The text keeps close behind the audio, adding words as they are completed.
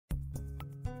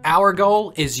Our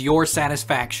goal is your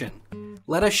satisfaction.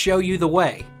 Let us show you the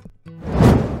way.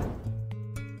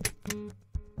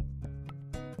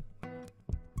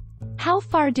 How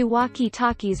far do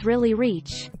walkie-talkies really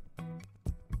reach?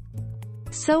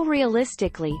 So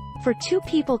realistically, for two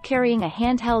people carrying a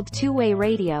handheld two-way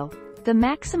radio, the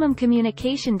maximum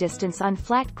communication distance on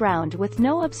flat ground with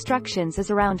no obstructions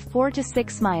is around 4 to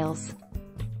 6 miles.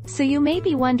 So you may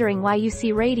be wondering why you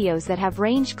see radios that have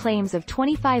range claims of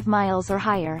 25 miles or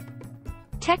higher.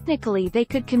 Technically, they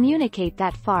could communicate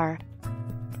that far.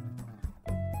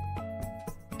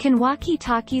 Can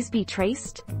walkie-talkies be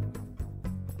traced?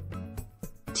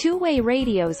 Two-way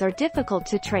radios are difficult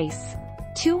to trace.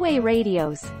 Two-way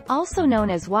radios, also known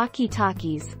as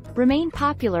walkie-talkies, remain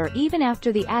popular even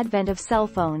after the advent of cell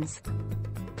phones.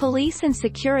 Police and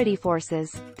security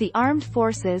forces, the armed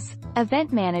forces,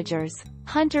 event managers,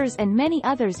 hunters and many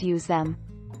others use them.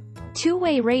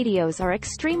 Two-way radios are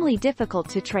extremely difficult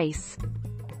to trace.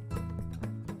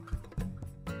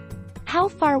 How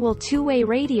far will two-way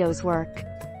radios work?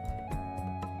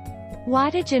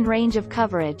 Wattage and range of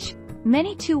coverage.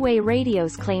 Many two-way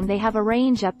radios claim they have a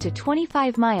range up to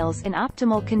 25 miles in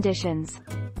optimal conditions.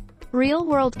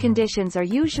 Real-world conditions are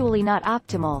usually not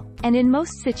optimal, and in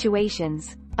most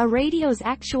situations, a radio's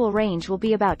actual range will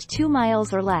be about 2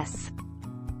 miles or less.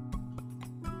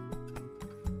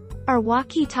 Are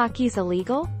walkie-talkies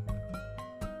illegal?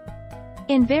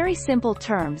 In very simple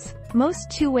terms,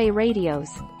 most two-way radios,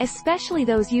 especially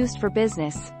those used for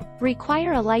business,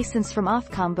 require a license from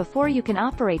Ofcom before you can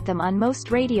operate them on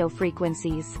most radio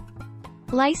frequencies.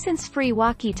 License-free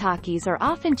walkie-talkies are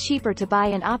often cheaper to buy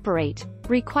and operate,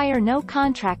 require no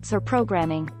contracts or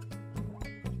programming.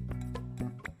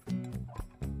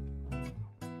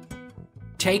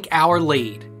 Take our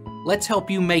lead. Let's help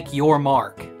you make your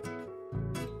mark.